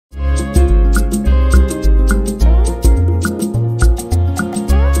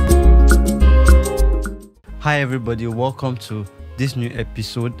Hi everybody, welcome to this new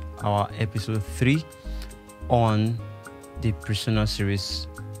episode, our episode 3 on the Presonus series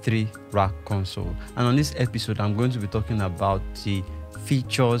 3 rack console. And on this episode, I'm going to be talking about the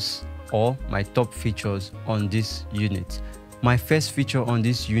features or my top features on this unit. My first feature on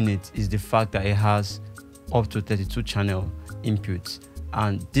this unit is the fact that it has up to 32 channel inputs,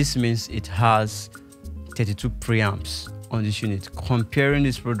 and this means it has 32 preamps on this unit. Comparing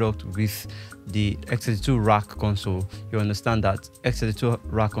this product with the x32 rack console, you understand that x32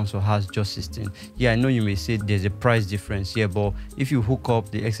 rack console has just 16. Yeah, I know you may say there's a price difference here, but if you hook up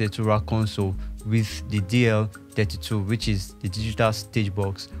the x32 rack console with the DL32, which is the digital stage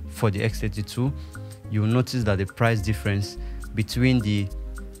box for the x32, you'll notice that the price difference between the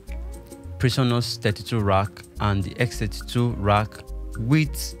Presonus 32 rack and the x32 rack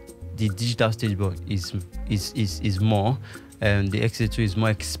with the digital stage box is more. The x32 is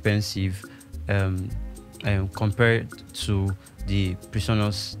more expensive compared to the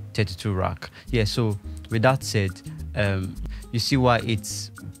Presonus 32 rack. Yeah, so with that said, you see why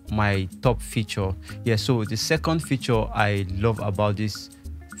it's my top feature. Yeah, so the second feature I love about this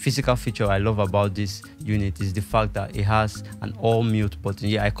physical feature I love about this unit is the fact that it has an all mute button.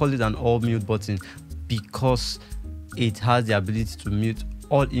 Yeah, I call it an all mute button because it has the ability to mute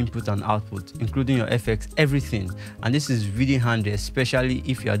all input and output, including your FX, everything. And this is really handy, especially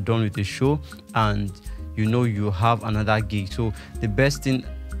if you are done with the show and you know you have another gig. So the best thing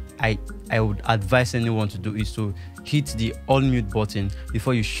I would advise anyone to do is to hit the all mute button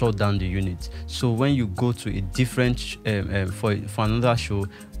before you shut down the unit. So when you go to a different for another show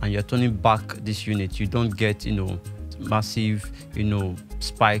and you're turning back this unit, you don't get massive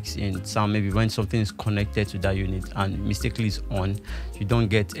spikes in sound. Maybe when something is connected to that unit and mistakenly is on, you don't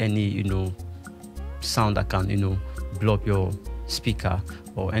get any sound that can blow up your speaker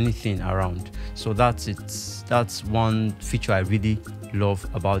or anything around. So that's it. That's one feature I really love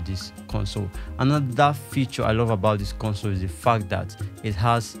about this console. Another feature I love about this console is the fact that it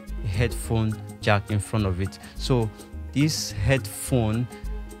has a headphone jack in front of it. So this headphone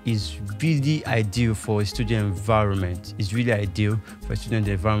is really ideal for a student environment. It's really ideal for a student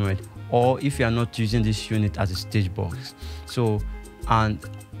environment, or if you are not using this unit as a stage box. So, and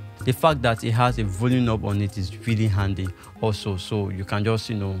the fact that it has a volume knob on it is really handy also. So you can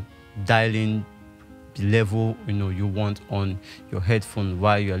just dial in the level you want on your headphone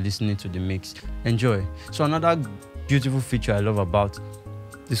while you are listening to the mix. Enjoy. So another beautiful feature I love about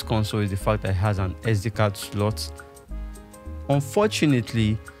this console is the fact that it has an SD card slot.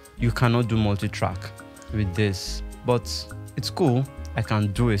 Unfortunately, you cannot do multi-track with this, but it's cool. I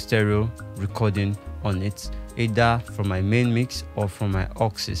can do a stereo recording on it, either from my main mix or from my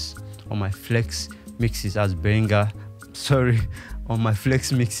auxes or my flex mixes, as on my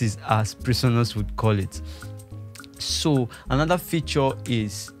flex mixes, as Presonus would call it. So another feature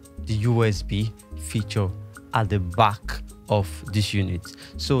is the USB feature at the back of this unit.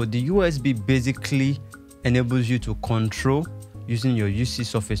 So the USB basically enables you to control using your UC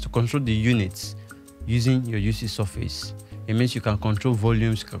surface, to control the units using your UC surface. It means you can control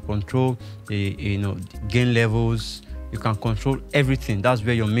volumes, you can control the gain levels, you can control everything. That's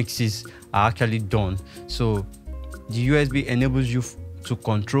where your mixes are actually done. So the USB enables you to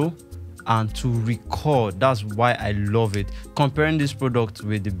control and to record. That's why I love it. Comparing this product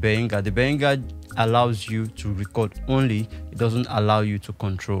with the Behringer allows you to record only, it doesn't allow you to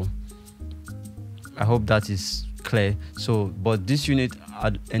control. I hope that is clear. So but this unit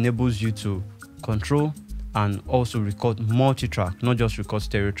enables you to control and also record multi-track, not just record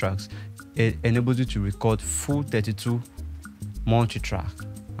stereo tracks. It enables you to record full 32 multi-track.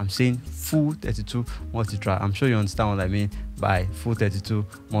 I'm saying full 32 multi-track. I'm sure you understand what I mean by full 32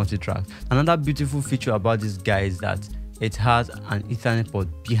 multi-track. Another beautiful feature about this guy is that it has an Ethernet port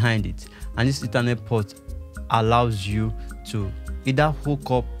behind it, and this Ethernet port allows you to either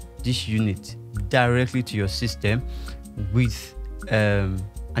hook up this unit directly to your system with an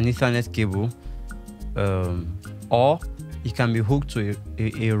Ethernet cable, or it can be hooked to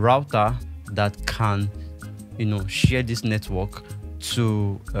a router that can share this network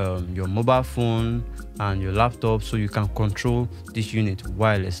to your mobile phone and your laptop, so you can control this unit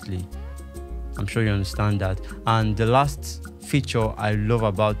wirelessly. I'm sure you understand that. And the last feature I love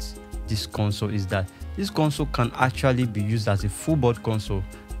about this console is that this console can actually be used as a full board console,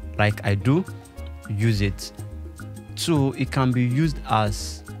 like I do use it. So it can be used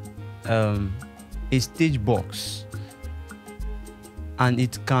as a stage box, and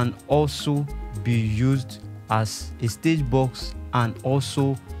it can also be used as a stage box and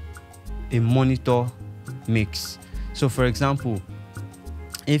also a monitor mix. So for example,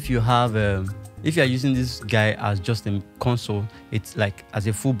 if you have If you are using this guy as just a console, it's like as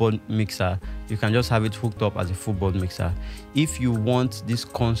a full board mixer, you can just have it hooked up as a full board mixer. If you want this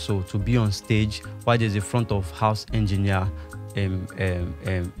console to be on stage while there's a front of house engineer in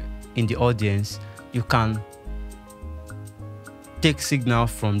the audience, you can take signal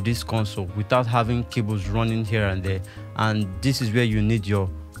from this console without having cables running here and there. And this is where you need your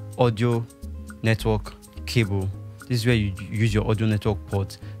audio network cable. This is where you use your audio network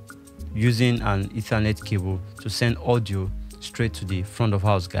port using an Ethernet cable to send audio straight to the front of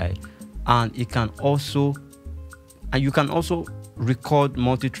house guy. And you can also record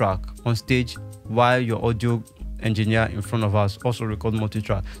multi-track on stage while your audio engineer in front of us also record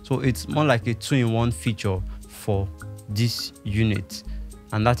multi-track. So it's more like a 2-in-1 feature for this unit,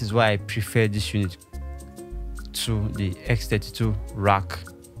 and that is why I prefer this unit to the X32 rack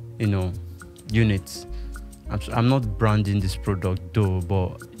unit. I'm not branding this product though,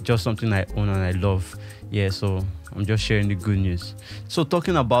 but just something I own and I love. Yeah, so I'm just sharing the good news. So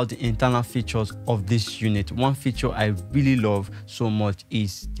talking about the internal features of this unit, one feature I really love so much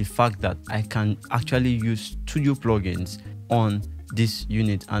is the fact that I can actually use studio plugins on this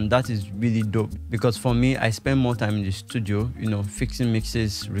unit, and that is really dope, because for me, I spend more time in the studio, fixing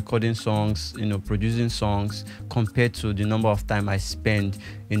mixes, recording songs, producing songs, compared to the number of time I spend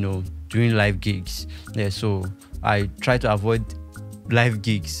doing live gigs. Yeah, so I try to avoid live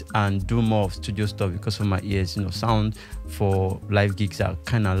gigs and do more of studio stuff because of my ears. Sound for live gigs are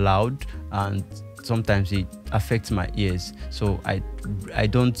kind of loud, and sometimes it affects my ears, so I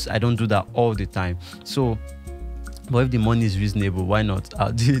don't do that all the time. So but if the money is reasonable, why not?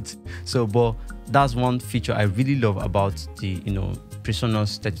 I'll do it. So, but that's one feature I really love about the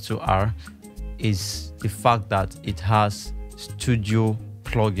Presonus 32R, is the fact that it has studio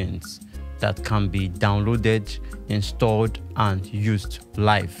plugins that can be downloaded, installed, and used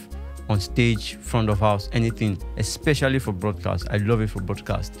live on stage, front of house, anything, especially for broadcast. I love it for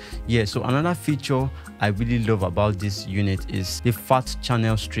broadcast. Yeah, so another feature I really love about this unit is the fat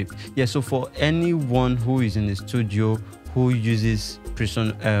channel strip. Yeah, so for anyone who is in the studio who uses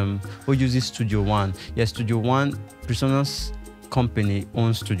Studio One, yeah, Studio One, Presonus company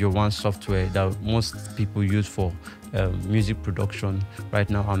owns Studio One software that most people use for music production right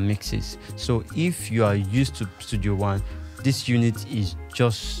now and mixes. So if you are used to Studio One, this unit is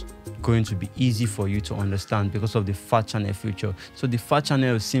just going to be easy for you to understand because of the fat channel feature. So the fat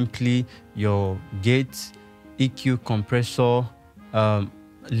channel is simply your gate, EQ, compressor,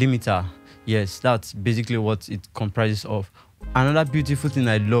 limiter. Yes, that's basically what it comprises of. Another beautiful thing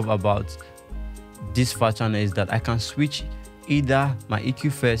I love about this fat channel is that I can switch either my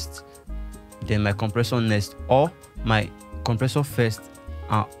EQ first, then my compressor next, or my compressor first,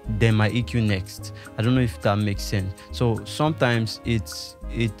 then my EQ next. I don't know if that makes sense. So sometimes it's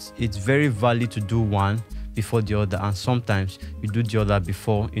very valid to do one before the other, and sometimes you do the other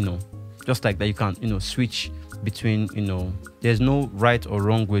before, just like that. You can switch between, there's no right or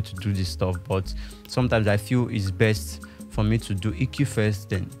wrong way to do this stuff, but sometimes I feel it's best for me to do EQ first,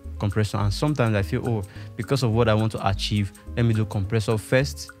 then compressor, and sometimes I feel, oh, because of what I want to achieve, let me do compressor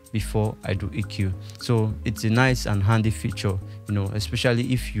first before I do EQ. So it's a nice and handy feature,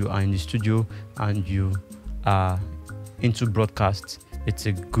 especially if you are in the studio and you are into broadcasts. It's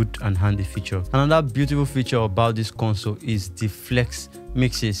a good and handy feature. Another beautiful feature about this console is the flex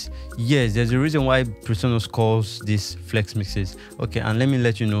mixes. Yes, there's a reason why Presonus calls this flex mixes. Okay, and let me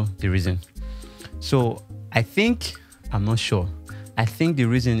let you know the reason. So I'm not sure. I think the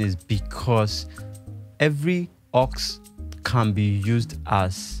reason is because every aux can be used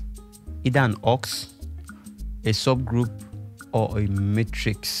as either an aux, a subgroup, or a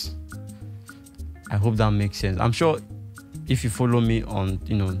matrix. I hope that makes sense. I'm sure if you follow me on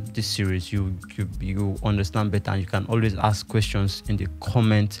this series, you understand better, and you can always ask questions in the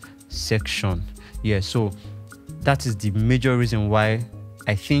comment section. Yeah, so that is the major reason why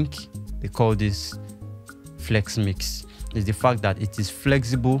I think they call this flex mix, is the fact that it is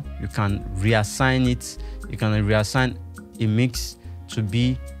flexible. You can reassign it. You can reassign a mix to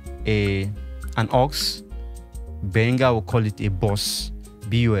be an aux. Behringer will call it a bus,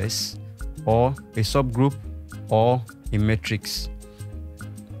 BUS, or a subgroup, or a matrix.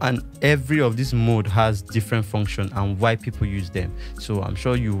 And every of this mode has different function and why people use them. So I'm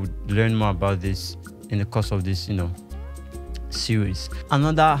sure you would learn more about this in the course of this series.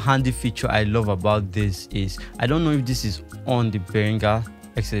 Another handy feature I love about this is, I don't know if this is on the Behringer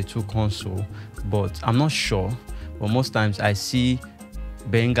X32 console, but I'm not sure. But most times I see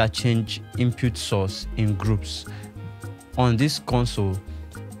Behringer change input source in groups. On this console,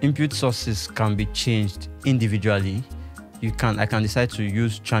 input sources can be changed individually. I can decide to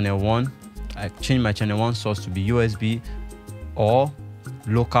use channel 1, I change my channel 1 source to be USB or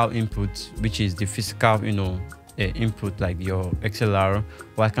local input, which is the physical, input like your XLR,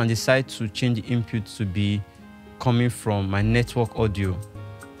 or I can decide to change the input to be coming from my network audio,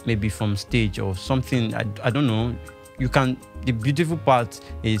 maybe from stage or something. I don't know. You can, the beautiful part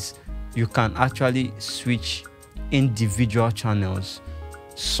is you can actually switch individual channels,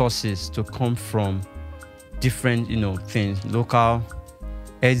 sources to come from different things, local,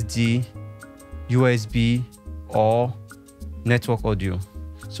 SD, USB, or network audio.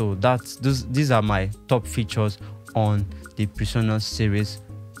 So these are my top features on the Presonus series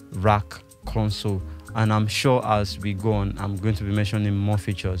rack console, and I'm sure as we go on I'm going to be mentioning more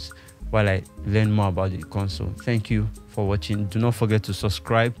features while I learn more about the console. Thank you for watching. Do not forget to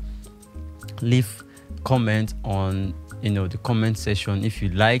subscribe, leave comment on the comment section if you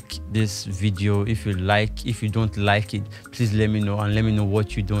like this video. If you don't like it, please let me know, and let me know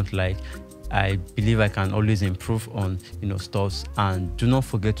what you don't like. I believe I can always improve on stuffs. And do not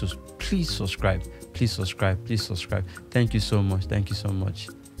forget to please subscribe. Thank you so much.